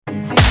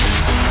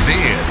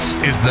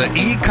is the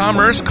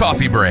E-Commerce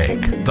Coffee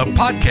Break, the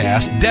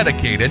podcast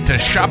dedicated to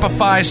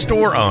Shopify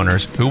store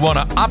owners who want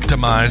to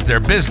optimize their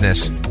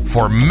business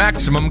for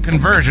maximum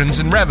conversions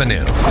and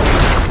revenue.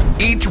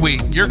 Each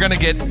week, you're going to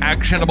get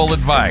actionable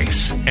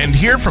advice and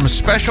hear from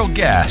special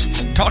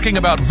guests talking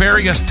about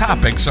various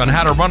topics on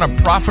how to run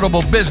a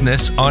profitable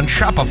business on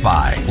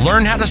Shopify.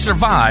 Learn how to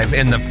survive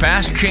in the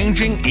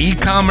fast-changing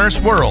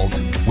e-commerce world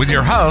with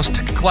your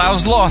host,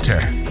 Klaus Lauter,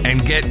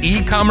 and get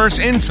e-commerce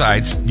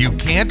insights you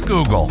can't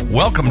Google.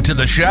 Welcome to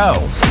the show.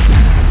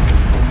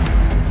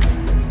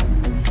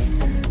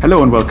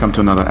 Hello and welcome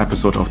to another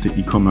episode of the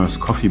E-Commerce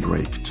Coffee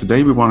Break.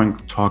 Today we want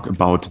to talk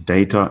about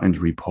data and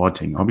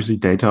reporting. Obviously,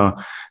 data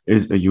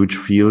is a huge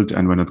field,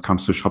 and when it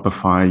comes to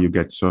Shopify, you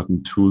get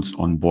certain tools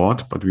on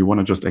board, but we want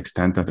to just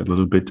extend that a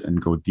little bit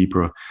and go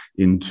deeper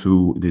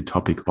into the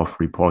topic of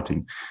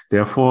reporting.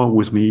 Therefore,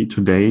 with me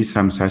today,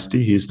 Sam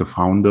Sesti. He is the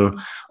founder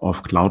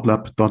of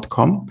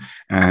Cloudlab.com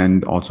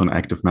and also an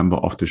active member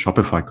of the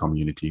Shopify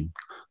community.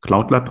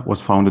 Cloudlab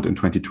was founded in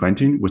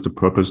 2020 with the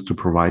purpose to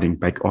providing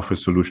back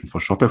office solution for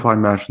Shopify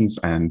merchants,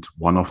 and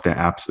one of their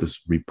apps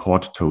is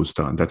Report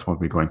Toaster, and that's what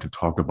we're going to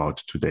talk about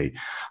today.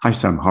 Hi,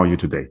 Sam. How are you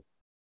today?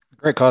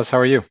 Great, Klaus. How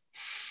are you?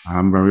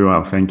 I'm very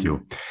well, thank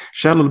you.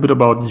 Share a little bit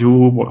about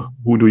you.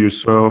 Who do you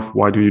serve?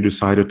 Why do you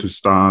decided to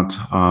start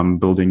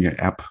building an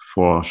app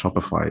for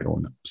Shopify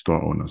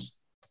store owners?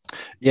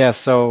 Yeah,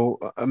 so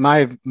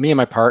me and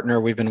my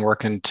partner, we've been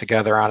working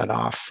together on and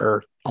off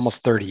for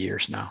almost 30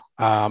 years now.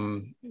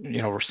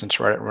 Since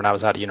right when I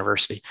was out of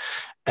university,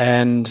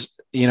 and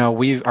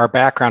our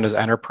background is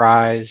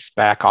enterprise,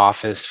 back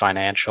office,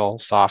 financial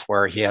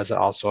software. He has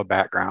also a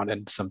background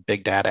in some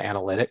big data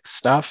analytics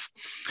stuff,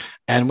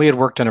 and we had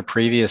worked in a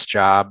previous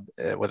job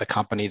with a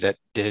company that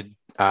did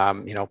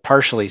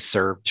partially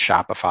served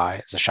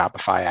Shopify as a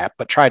Shopify app,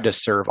 but tried to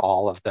serve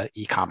all of the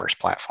e-commerce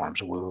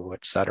platforms, Woo,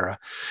 et cetera.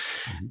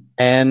 Mm-hmm.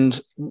 And,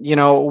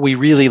 we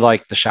really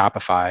liked the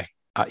Shopify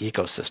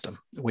ecosystem.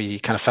 We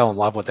kind of fell in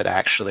love with it.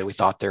 Actually, we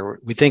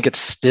think it's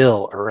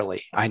still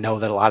early. I know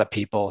that a lot of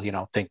people,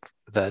 think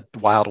the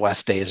Wild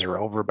West days are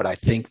over, but I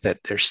think that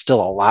there's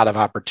still a lot of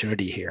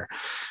opportunity here.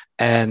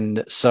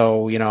 And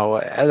so,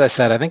 as I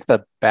said, I think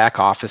the back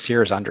office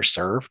here is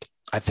underserved.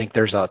 I think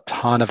there's a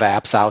ton of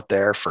apps out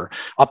there for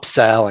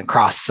upsell and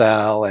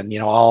cross-sell and,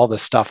 all the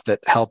stuff that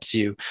helps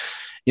you,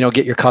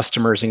 get your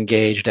customers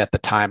engaged at the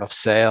time of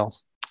sale.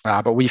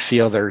 But we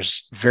feel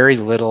there's very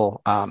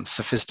little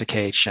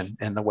sophistication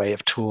in the way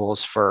of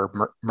tools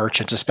for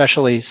merchants,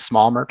 especially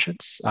small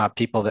merchants,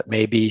 people that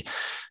maybe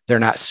they're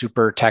not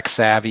super tech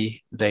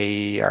savvy.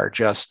 They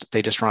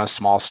just run a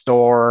small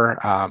store,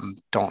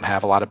 don't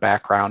have a lot of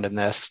background in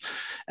this,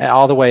 and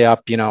all the way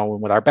up,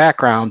 with our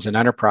backgrounds in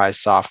enterprise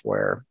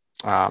software.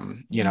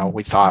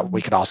 We thought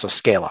we could also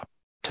scale up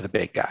to the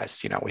big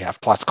guys. We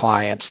have plus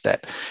clients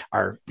that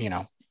are,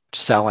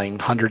 selling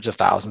hundreds of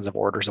thousands of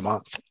orders a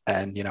month.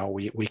 And,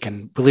 we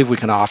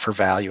can offer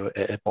value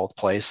at both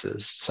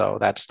places. So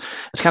that's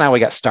kind of how we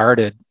got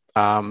started.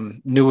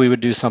 Knew we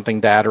would do something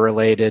data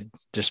related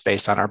just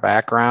based on our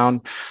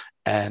background.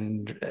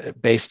 And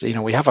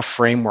we have a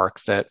framework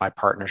that my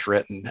partner's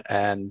written,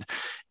 and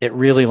it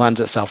really lends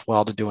itself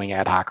well to doing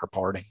ad hoc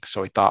reporting.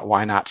 So we thought,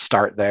 why not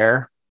start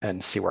there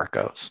and see where it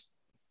goes?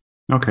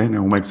 Okay,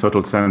 now makes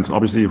total sense.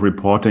 Obviously,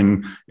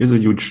 reporting is a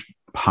huge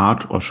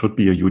part, or should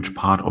be a huge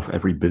part of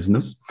every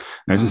business.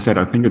 And as you said,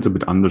 I think it's a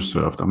bit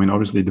underserved. I mean,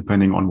 obviously,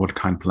 depending on what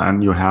kind of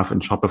plan you have in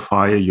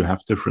Shopify, you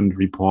have different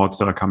reports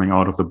that are coming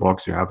out of the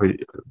box. You have a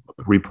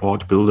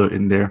report builder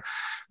in there,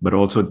 but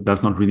also it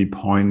does not really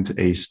point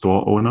a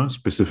store owner,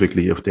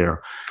 specifically if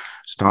they're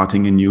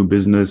starting a new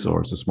business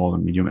or it's a small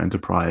and medium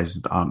enterprise,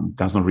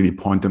 does not really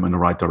point them in the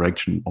right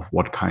direction of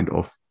what kind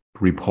of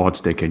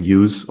reports they can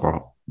use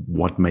or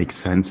what makes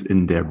sense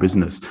in their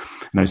business.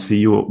 And I see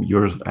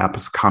your app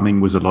is coming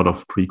with a lot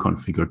of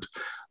pre-configured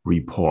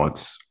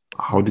reports.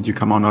 How did you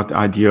come on that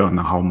idea, and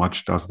how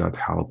much does that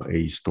help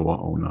a store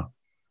owner?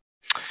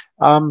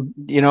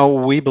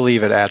 We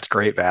believe it adds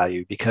great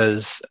value,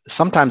 because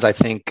sometimes I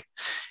think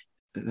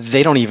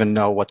they don't even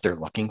know what they're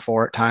looking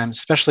for at times,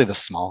 especially the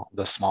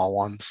small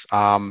ones.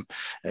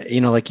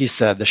 Like you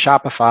said, the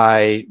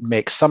Shopify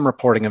makes some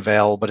reporting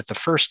available, but at the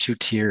first two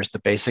tiers, the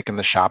basic and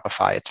the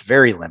Shopify, it's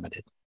very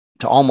limited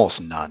to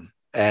almost none.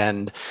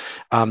 And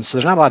so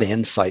there's not a lot of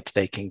insights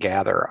they can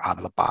gather out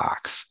of the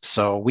box.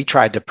 So we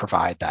tried to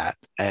provide that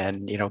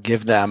and,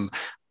 give them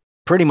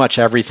pretty much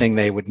everything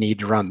they would need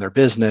to run their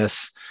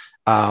business,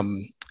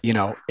 in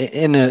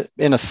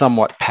a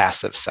somewhat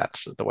passive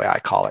sense, the way I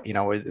call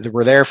it.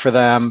 We're there for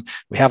them.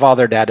 We have all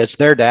their data. It's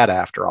their data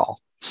after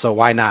all. So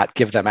why not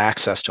give them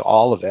access to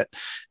all of it?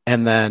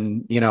 And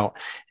then,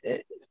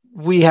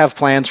 we have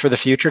plans for the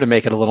future to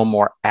make it a little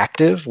more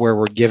active, where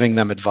we're giving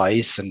them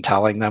advice and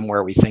telling them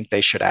where we think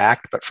they should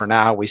act. But for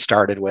now, we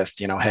started with,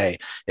 hey,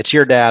 it's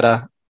your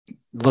data.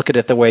 Look at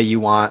it the way you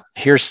want.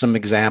 Here's some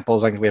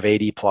examples. I think we have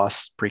 80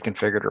 plus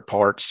pre-configured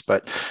reports,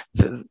 but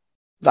the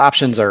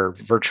options are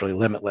virtually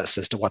limitless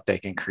as to what they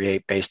can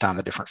create based on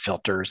the different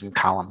filters and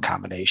column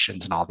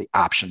combinations and all the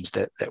options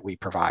that we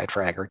provide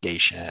for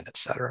aggregation, et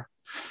cetera.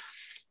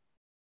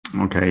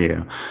 Okay,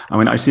 yeah. I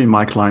mean, I see in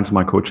my clients,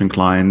 my coaching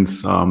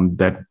clients,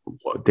 that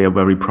they're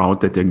very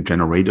proud that they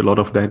generate a lot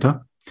of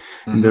data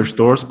in their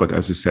stores, but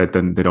as you said,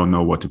 then they don't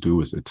know what to do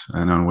with it.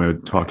 And then we're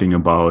talking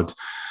about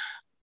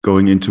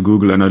going into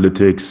Google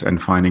Analytics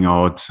and finding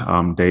out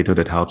data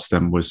that helps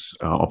them with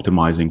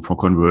optimizing for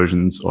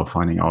conversions, or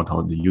finding out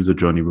how the user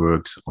journey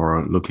works,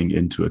 or looking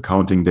into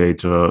accounting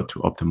data to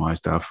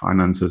optimize their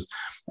finances.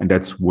 And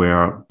that's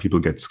where people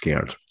get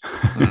scared.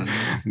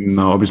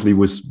 Now, obviously,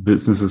 with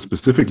businesses,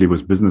 specifically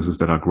with businesses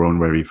that are grown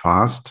very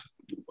fast,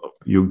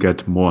 you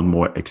get more and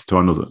more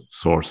external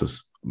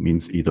sources.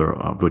 Means either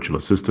virtual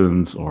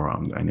assistants or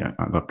any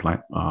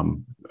other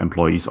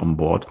employees on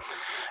board.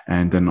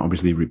 And then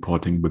obviously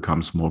reporting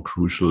becomes more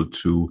crucial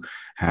to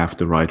have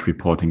the right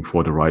reporting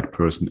for the right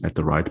person at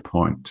the right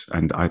point.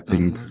 And I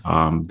think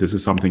this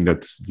is something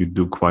that you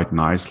do quite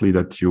nicely,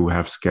 that you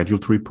have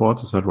scheduled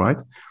reports. Is that right?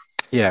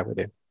 Yeah, we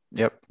do.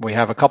 Yep. We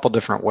have a couple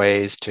different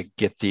ways to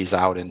get these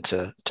out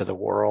into the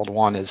world.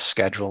 One is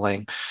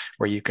scheduling,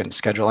 where you can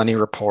schedule any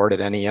report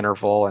at any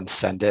interval and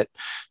send it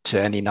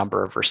to any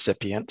number of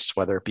recipients,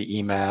 whether it be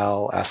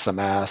email,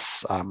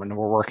 SMS, and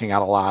we're working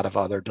on a lot of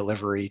other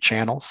delivery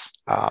channels,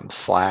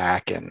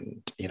 Slack,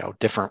 and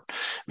different,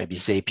 maybe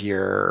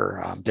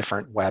Zapier,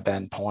 different web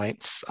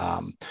endpoints.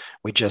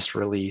 We just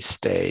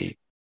released an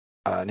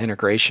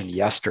integration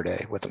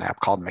yesterday with an app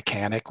called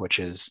Mechanic, which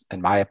is,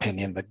 in my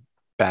opinion, the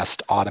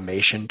best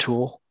automation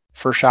tool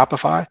for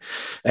Shopify.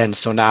 And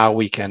so now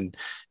we can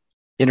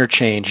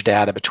interchange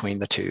data between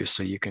the two.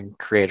 So you can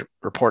create a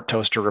report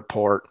toaster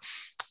report,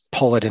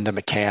 pull it into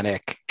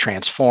Mechanic,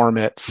 transform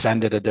it,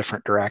 send it a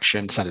different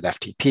direction, send it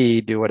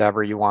FTP, do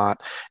whatever you want.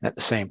 And at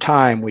the same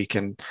time, we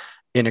can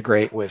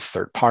integrate with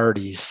third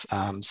parties.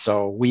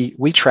 So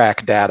we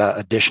track data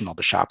additional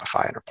to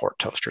Shopify and Report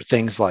Toaster,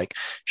 things like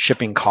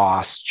shipping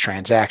costs,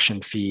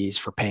 transaction fees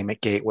for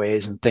payment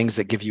gateways, and things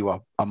that give you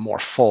a more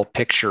full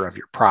picture of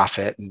your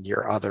profit and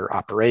your other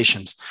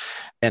operations.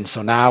 And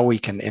so now we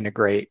can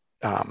integrate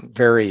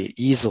very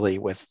easily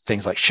with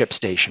things like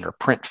ShipStation or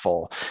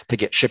Printful to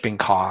get shipping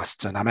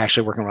costs. And I'm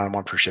actually working on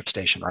one for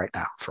ShipStation right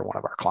now for one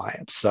of our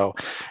clients. So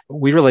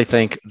we really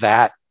think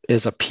that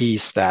is a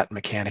piece, that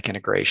Mechanic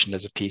integration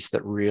is a piece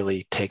that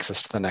really takes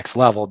us to the next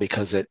level,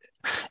 because it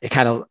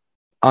kind of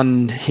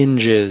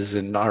unhinges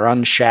or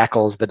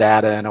unshackles the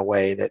data in a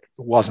way that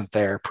wasn't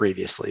there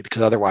previously,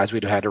 because otherwise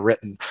we'd have had to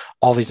written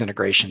all these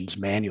integrations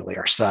manually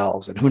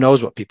ourselves, and who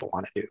knows what people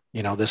want to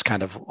do. This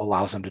kind of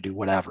allows them to do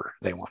whatever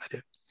they want to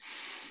do.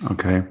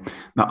 Okay.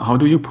 Now, how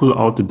do you pull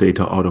out the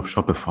data out of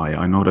Shopify?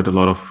 I know that a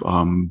lot of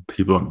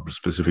people,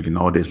 specifically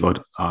nowadays,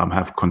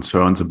 have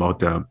concerns about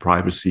their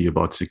privacy,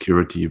 about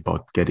security,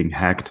 about getting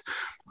hacked.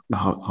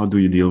 How do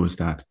you deal with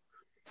that?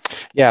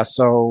 Yeah.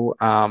 So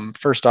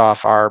first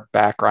off, our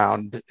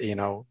background,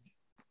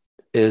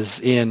 is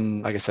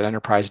in, like I said,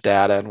 enterprise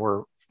data, and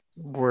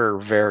we're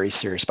very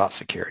serious about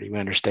security. We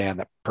understand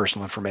that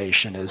personal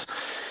information is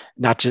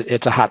not just,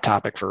 it's a hot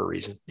topic for a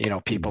reason.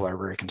 People are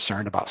very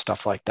concerned about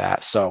stuff like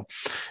that. So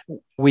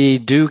we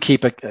do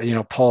keep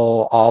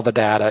pull all the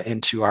data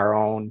into our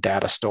own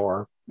data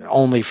store,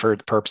 only for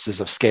the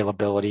purposes of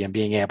scalability and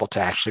being able to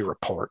actually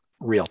report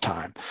real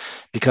time,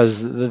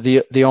 because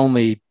the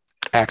only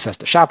access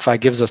that Shopify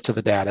gives us to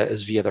the data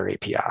is via their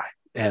API,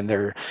 and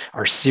there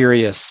are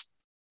serious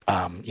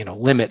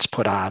limits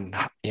put on,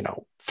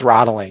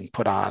 throttling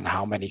put on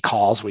how many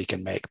calls we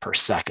can make per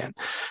second.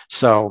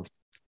 So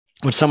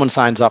when someone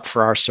signs up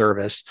for our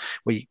service,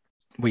 we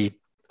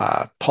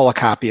pull a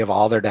copy of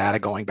all their data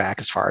going back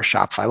as far as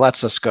Shopify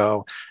lets us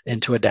go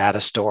into a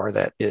data store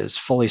that is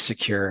fully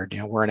secured.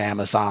 We're in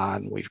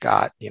Amazon. We've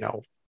got,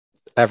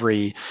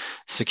 every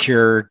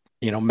secure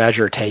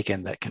measure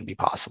taken that can be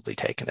possibly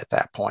taken at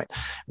that point.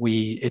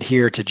 We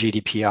adhere to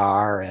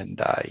GDPR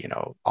and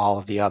all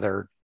of the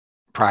other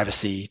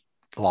privacy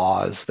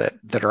laws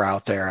that are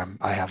out there.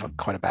 I have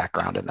quite a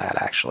background in that,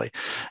 actually.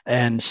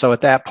 And so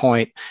at that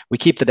point, we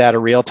keep the data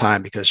real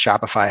time, because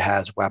Shopify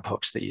has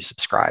webhooks that you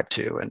subscribe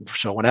to. And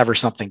so whenever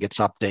something gets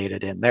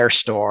updated in their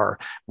store,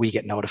 we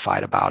get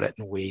notified about it,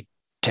 and we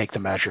take the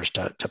measures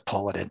to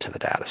pull it into the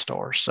data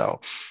store.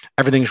 So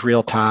everything's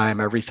real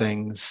time,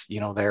 everything's,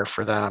 there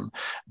for them.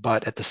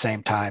 But at the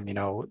same time,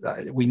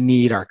 we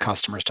need our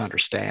customers to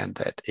understand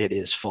that it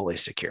is fully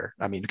secure.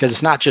 I mean, because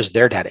it's not just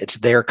their data, it's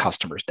their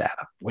customers'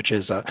 data, which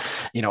is a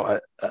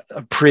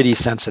pretty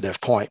sensitive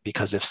point,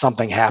 because if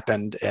something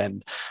happened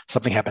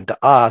to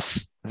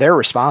us, they're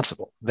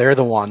responsible. They're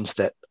the ones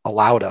that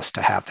allowed us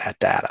to have that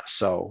data.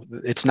 So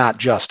it's not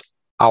just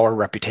our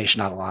reputation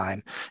on the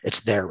line,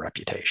 it's their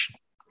reputation.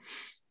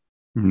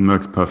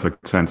 Makes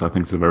perfect sense. I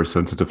think it's a very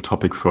sensitive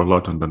topic for a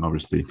lot. And then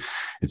obviously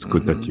it's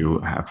good that you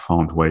have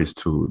found ways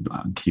to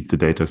keep the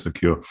data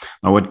secure.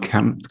 Now, when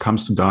it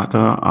comes to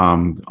data,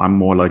 I'm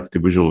more like the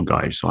visual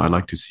guy. So I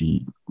like to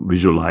see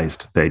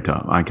visualized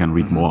data. I can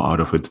read more out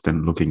of it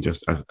than looking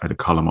just at a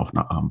column of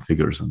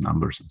figures and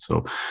numbers. And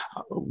so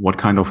what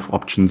kind of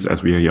options,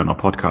 as we are here on a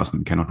podcast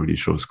and cannot really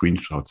show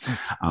screenshots,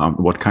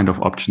 what kind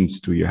of options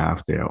do you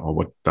have there, or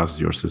what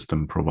does your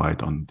system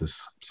provide on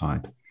this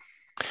side?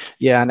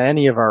 Yeah, in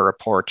any of our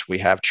reports, we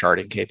have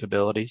charting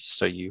capabilities,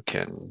 so you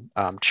can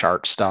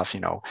chart stuff,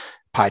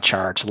 pie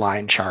charts,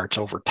 line charts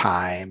over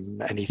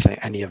time, anything,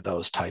 any of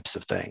those types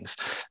of things.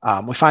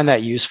 We find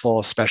that useful,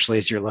 especially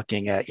as you're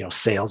looking at,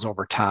 sales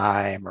over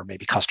time, or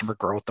maybe customer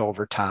growth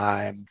over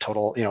time,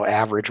 total,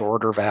 average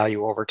order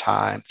value over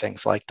time,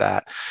 things like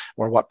that,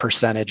 or what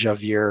percentage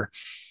of your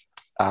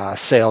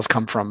sales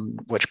come from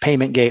which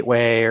payment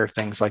gateway or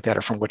things like that,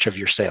 or from which of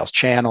your sales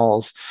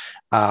channels.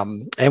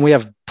 And we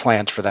have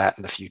plans for that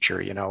in the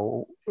future.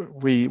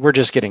 We're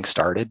just getting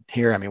started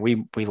here. I mean,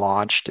 we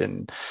launched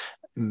in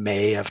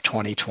May of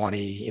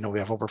 2020. We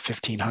have over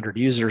 1,500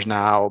 users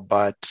now,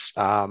 but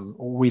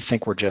we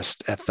think we're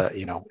just at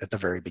the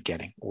very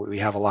beginning. We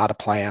have a lot of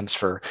plans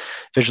for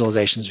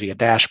visualizations via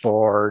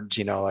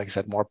dashboards, like I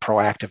said, more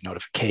proactive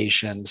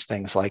notifications,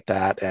 things like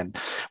that. And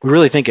we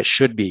really think it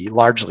should be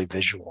largely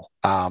visual,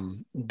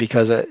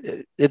 because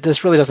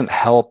this really doesn't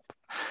help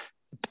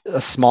a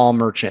small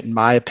merchant, in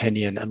my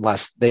opinion,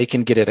 unless they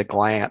can get at a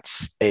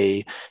glance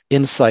a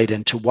insight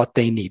into what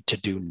they need to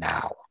do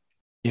now.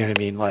 You know what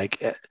I mean?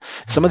 Like a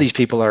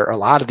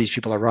lot of these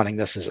people are running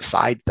this as a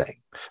side thing.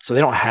 So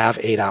they don't have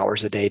 8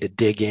 hours a day to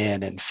dig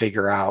in and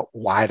figure out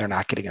why they're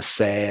not getting a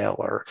sale,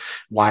 or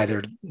why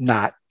they're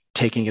not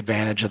taking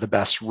advantage of the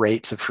best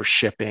rates for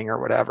shipping or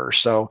whatever.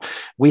 So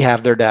we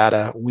have their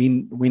data.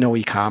 We know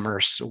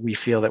e-commerce. We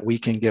feel that we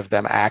can give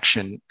them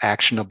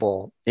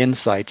actionable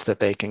insights that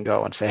they can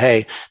go and say,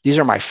 hey, these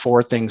are my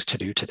 4 things to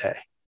do today.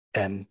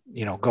 And,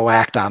 go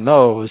act on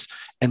those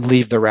and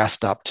leave the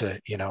rest up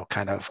to,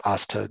 kind of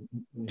us to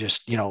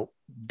just,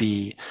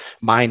 be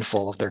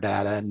mindful of their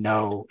data and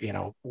know,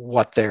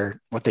 what they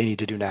need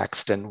to do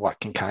next and what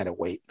can kind of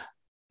wait.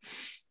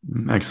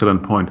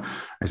 Excellent point.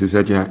 As you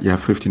said, you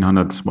have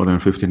more than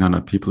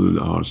 1,500 people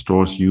or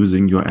stores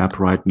using your app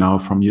right now.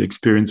 From your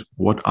experience,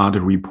 what are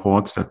the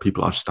reports that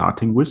people are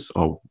starting with,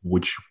 or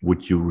which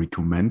would you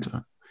recommend?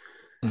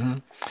 Mm-hmm.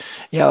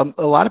 Yeah,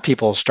 a lot of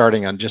people are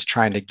starting on just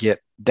trying to get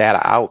data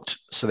out.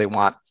 So they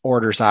want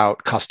orders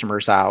out,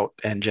 customers out,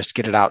 and just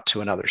get it out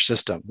to another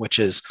system, which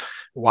is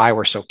why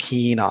we're so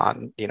keen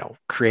on,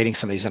 creating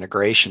some of these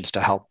integrations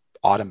to help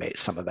automate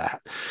some of that.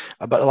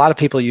 But a lot of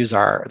people use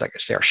our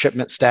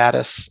shipment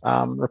status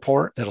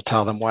report. It'll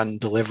tell them when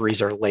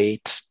deliveries are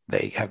late.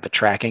 They have the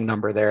tracking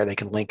number there. They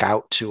can link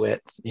out to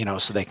it,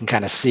 so they can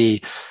kind of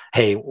see,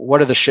 hey,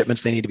 what are the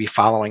shipments they need to be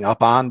following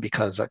up on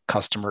because a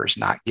customer is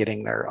not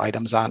getting their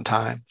items on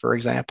time, for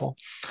example.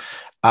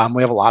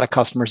 We have a lot of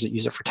customers that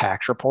use it for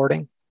tax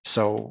reporting.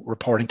 So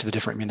reporting to the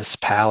different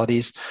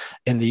municipalities.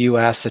 In the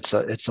U.S., it's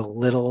a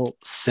little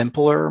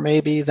simpler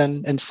maybe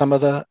than in some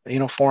of the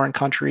foreign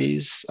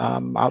countries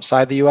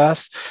outside the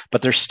U.S.,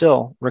 but there's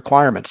still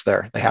requirements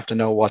there. They have to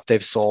know what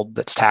they've sold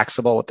that's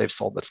taxable, what they've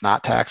sold that's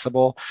not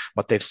taxable,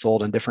 what they've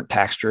sold in different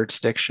tax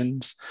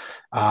jurisdictions.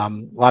 A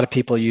lot of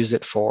people use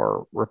it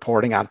for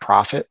reporting on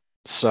profit.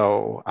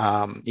 So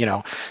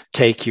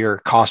take your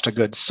cost of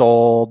goods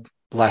sold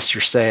less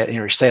your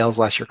sales,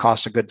 less your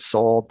cost of goods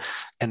sold.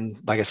 And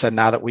like I said,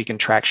 now that we can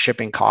track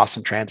shipping costs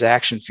and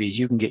transaction fees,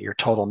 you can get your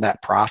total net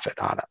profit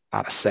on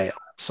a sale.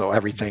 So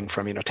everything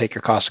from, take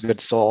your cost of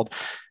goods sold,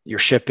 your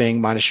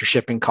shipping minus your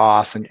shipping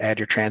costs, and add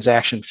your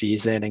transaction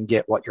fees in and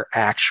get what your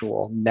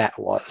actual net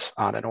was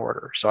on an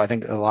order. So I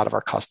think a lot of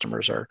our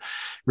customers are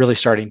really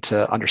starting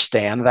to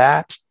understand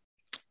that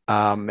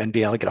and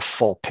be able to get a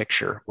full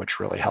picture, which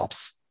really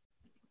helps.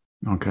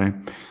 Okay.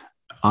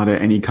 Are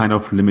there any kind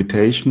of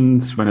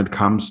limitations when it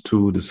comes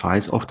to the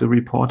size of the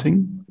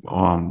reporting,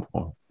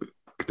 or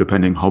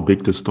depending how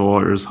big the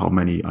store is, how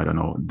many,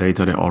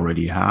 data they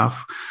already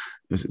have?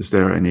 Is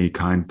there any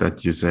kind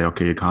that you say,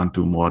 okay, you can't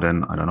do more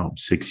than,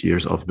 6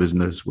 years of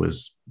business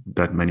with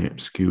that many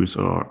SKUs,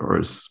 or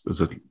is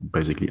it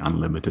basically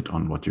unlimited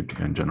on what you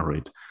can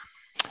generate?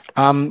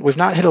 We've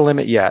not hit a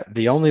limit yet.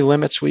 The only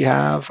limits we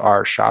have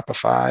are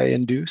Shopify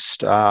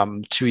induced,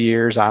 2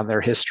 years on their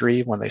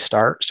history when they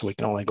start. So we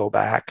can only go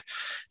back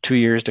 2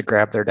 years to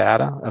grab their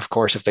data. Of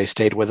course, if they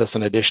stayed with us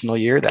an additional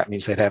year, that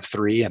means they'd have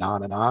 3 and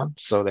on.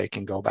 So they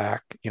can go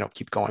back,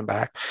 keep going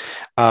back.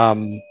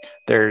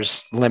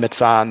 There's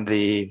limits on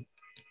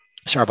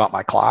sorry about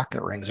my clock.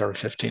 It rings every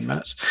 15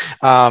 minutes.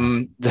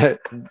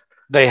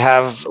 We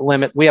have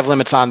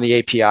limits on the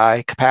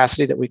API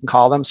capacity that we can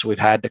call them. So we've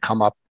had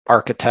to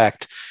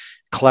architect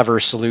clever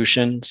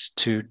solutions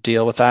to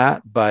deal with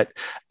that. But,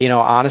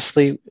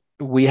 honestly,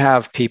 we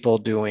have people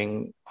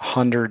doing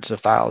hundreds of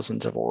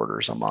thousands of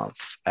orders a month,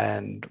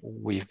 and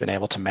we've been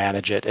able to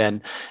manage it.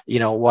 And,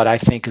 what I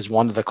think is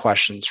one of the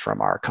questions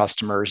from our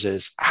customers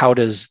is, how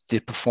does the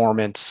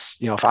performance,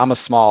 if I'm a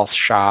small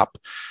shop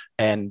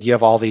and you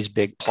have all these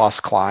big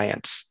plus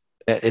clients,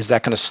 is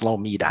that going to slow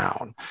me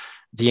down?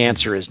 The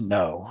answer is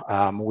no.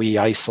 We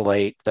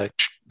isolate the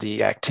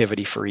the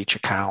activity for each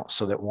account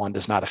so that one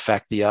does not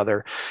affect the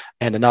other.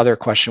 And another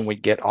question we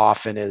get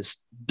often is,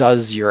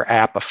 does your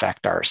app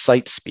affect our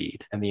site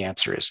speed? And the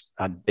answer is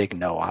a big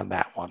no on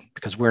that one,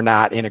 because we're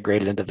not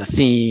integrated into the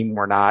theme.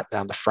 We're not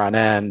on the front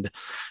end.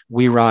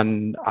 We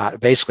run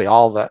basically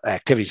all the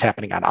activities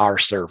happening on our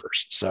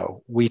servers.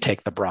 So we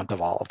take the brunt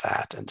of all of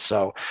that. And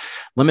so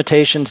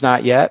limitations,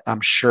 not yet.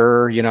 I'm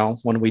sure,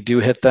 when we do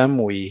hit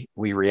them, we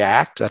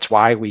react. That's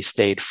why we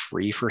stayed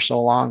free for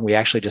so long. We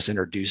actually just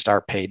introduced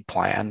our paid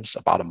plans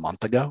about a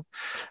month ago.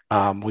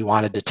 We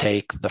wanted to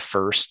take the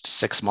first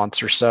 6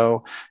 months or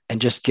so and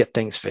just get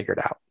things figured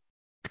out,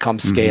 become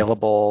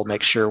scalable,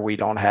 make sure we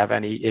don't have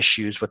any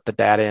issues with the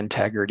data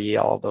integrity,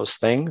 all of those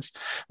things,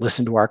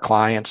 listen to our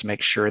clients,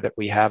 make sure that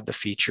we have the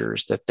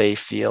features that they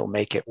feel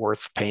make it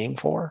worth paying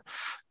for.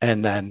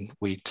 And then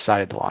we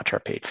decided to launch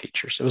our paid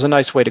features. It was a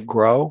nice way to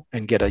grow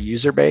and get a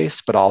user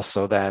base, but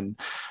also then,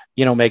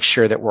 make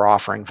sure that we're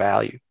offering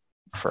value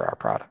for our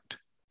product.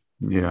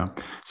 Yeah.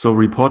 So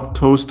Report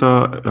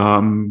Toaster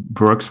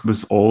works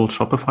with all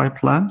Shopify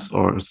plans,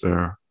 or is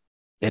there?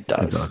 It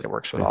does. It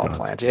works with all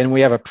plans. And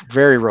we have a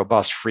very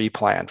robust free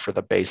plan for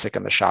the basic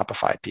and the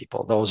Shopify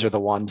people. Those are the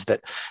ones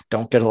that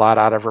don't get a lot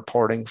out of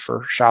reporting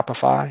for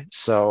Shopify.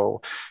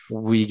 So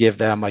we give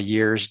them a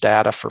year's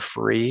data for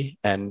free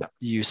and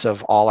use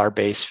of all our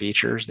base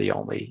features. The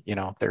only,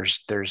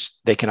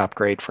 they can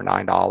upgrade for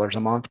 $9 a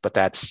month, but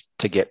that's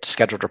to get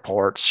scheduled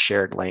reports,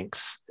 shared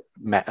links,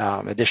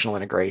 additional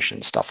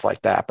integration, stuff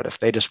like that. But if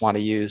they just want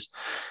to use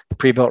the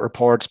pre-built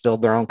reports,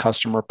 build their own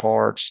custom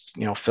reports,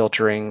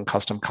 filtering,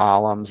 custom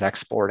columns,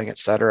 exporting,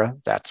 etc.,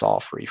 that's all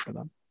free for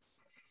them.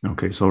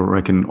 Okay, so I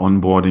reckon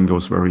onboarding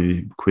goes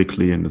very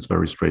quickly and it's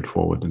very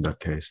straightforward in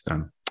that case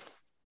then.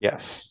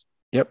 Yes.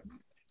 Yep.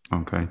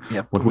 Okay.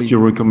 Yep. What would you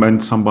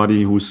recommend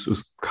somebody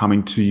who's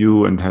coming to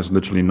you and has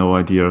literally no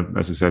idea?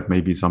 As I said,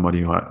 maybe somebody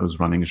who's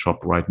running a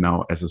shop right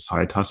now as a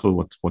side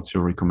hustle. What's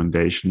your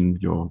recommendation,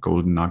 your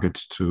golden nugget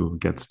to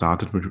get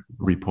started with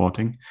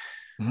reporting?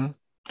 Mm-hmm.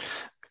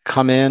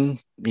 Come in,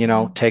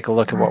 take a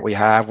look at what we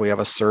have. We have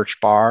a search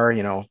bar,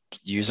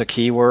 use a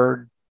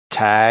keyword,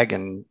 tag,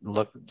 and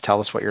tell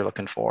us what you're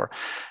looking for.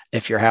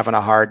 If you're having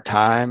a hard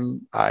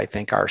time, I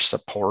think our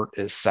support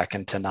is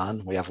second to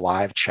none. We have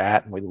live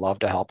chat and we love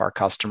to help our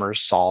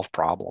customers solve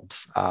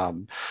problems.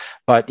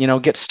 But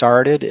get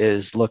started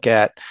is look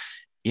at,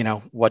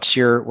 what's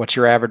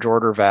your average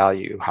order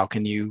value? How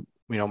can you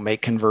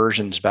make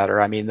conversions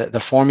better? I mean, the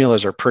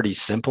formulas are pretty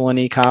simple in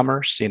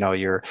e-commerce.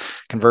 Your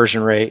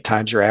conversion rate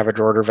times your average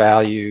order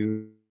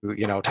value,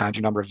 times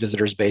your number of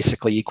visitors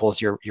basically equals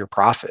your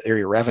profit or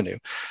your revenue.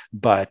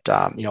 But,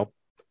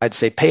 I'd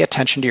say pay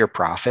attention to your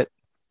profit.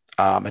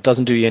 It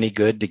doesn't do you any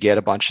good to get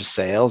a bunch of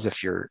sales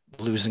if you're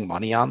losing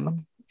money on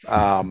them.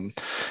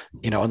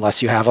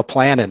 Unless you have a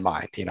plan in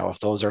mind. If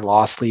those are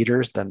loss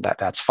leaders, then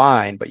that's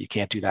fine, but you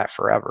can't do that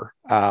forever.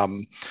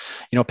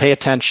 Pay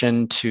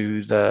attention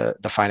to the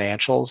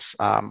financials.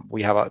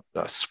 We have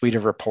a suite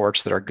of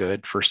reports that are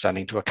good for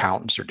sending to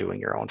accountants or doing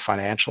your own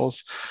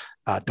financials.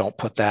 Don't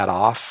put that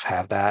off.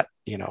 Have that,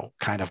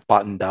 kind of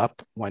buttoned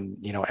up when,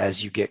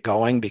 as you get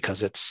going,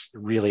 because it's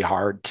really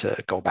hard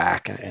to go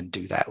back and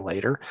do that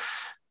later.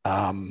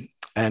 And,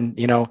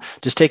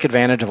 just take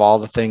advantage of all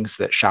the things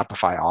that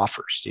Shopify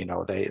offers.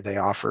 They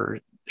offer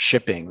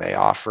shipping, they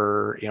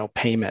offer,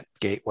 payment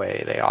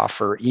gateway, they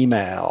offer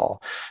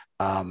email,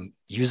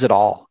 use it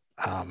all.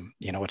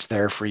 It's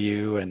there for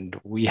you, and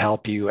we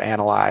help you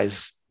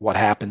analyze what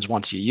happens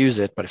once you use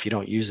it. But if you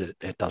don't use it,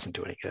 it doesn't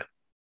do any good.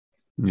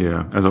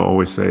 Yeah, as I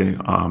always say,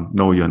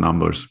 know your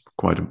numbers,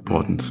 quite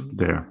important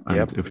there.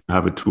 And if you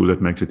have a tool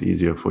that makes it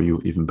easier for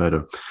you, even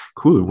better.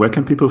 Cool. Where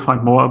can people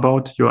find more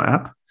about your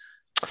app?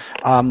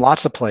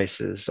 Lots of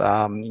places.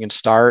 You can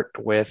start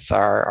with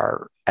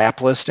our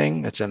app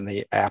listing. It's in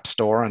the App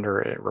Store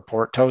under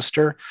Report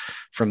Toaster.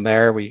 From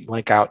there, we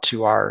link out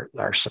to our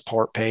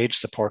support page,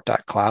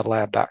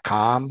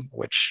 support.cloudlab.com,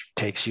 which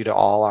takes you to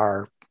all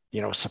our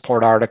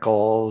support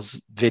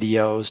articles,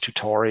 videos,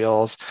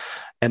 tutorials.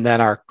 And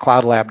then our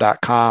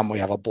cloudlab.com, we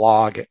have a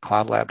blog at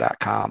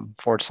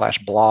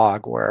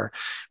cloudlab.com/blog where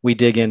we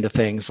dig into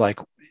things like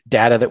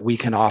data that we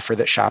can offer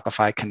that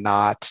Shopify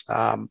cannot.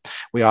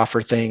 We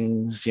offer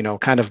things,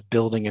 kind of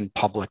building in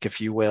public, if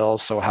you will.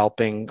 So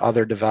helping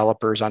other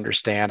developers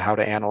understand how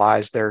to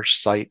analyze their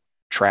site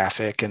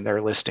traffic and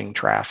their listing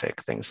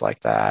traffic, things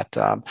like that.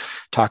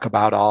 Talk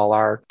about all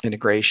our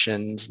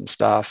integrations and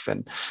stuff,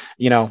 and,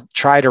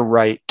 try to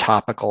write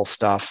topical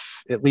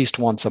stuff at least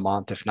once a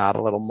month, if not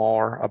a little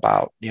more,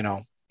 about,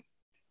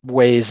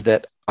 ways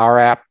that our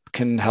app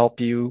can help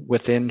you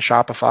within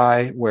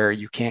Shopify where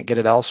you can't get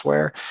it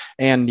elsewhere,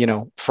 and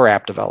for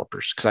app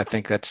developers, because I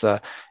think it's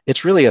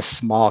really a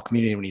small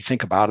community when you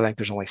think about it. I think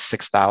there's only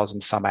 6,000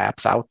 some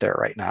apps out there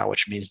right now,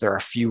 which means there are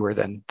fewer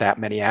than that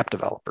many app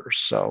developers.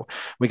 So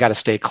we got to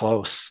stay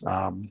close,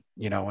 and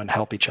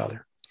help each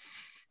other.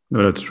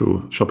 No, that's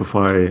true.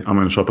 Shopify, I'm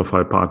a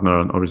Shopify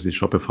partner, and obviously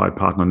Shopify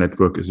Partner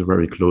Network is a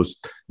very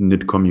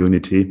close-knit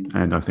community.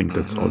 And I think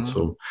that's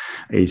also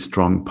a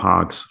strong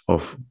part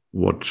of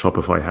what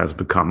Shopify has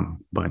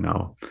become by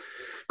now.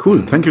 Cool.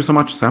 Thank you so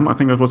much, Sam. I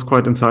think that was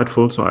quite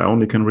insightful. So I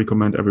only can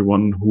recommend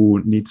everyone who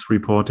needs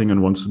reporting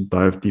and wants to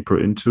dive deeper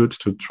into it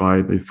to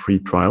try the free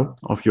trial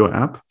of your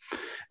app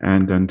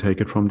and then take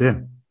it from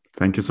there.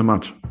 Thank you so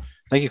much.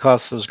 Thank you,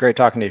 Klaus. It was great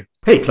talking to you.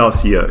 Hey,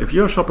 Klaus here. If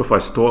you're a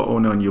Shopify store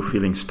owner and you're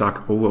feeling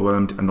stuck,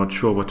 overwhelmed, and not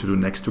sure what to do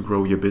next to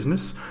grow your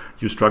business,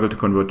 you struggle to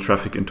convert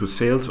traffic into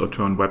sales or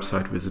turn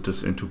website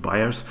visitors into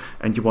buyers,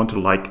 and you want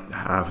to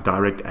have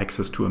direct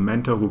access to a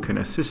mentor who can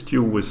assist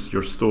you with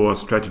your store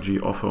strategy,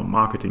 offer,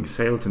 marketing,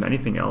 sales, and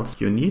anything else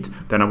you need,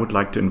 then I would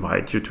like to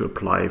invite you to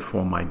apply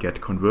for my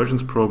Get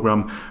Conversions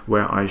program,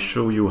 where I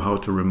show you how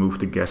to remove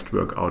the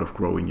guesswork out of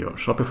growing your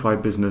Shopify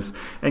business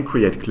and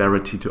create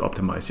clarity to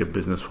optimize your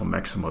business for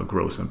maximal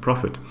growth and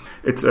profit.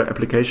 It's an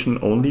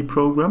application-only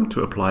program.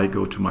 To apply,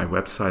 go to my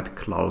website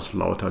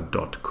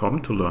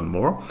klauslauter.com to learn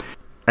more.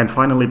 And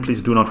finally,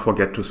 please do not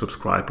forget to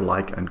subscribe,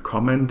 like, and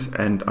comment.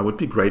 And I would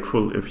be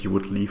grateful if you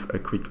would leave a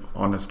quick,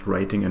 honest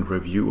rating and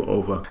review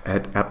over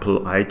at Apple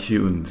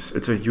iTunes.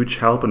 It's a huge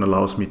help and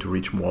allows me to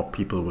reach more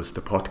people with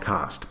the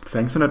podcast.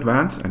 Thanks in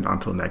advance, and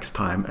until next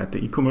time at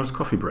the e-commerce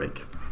coffee break.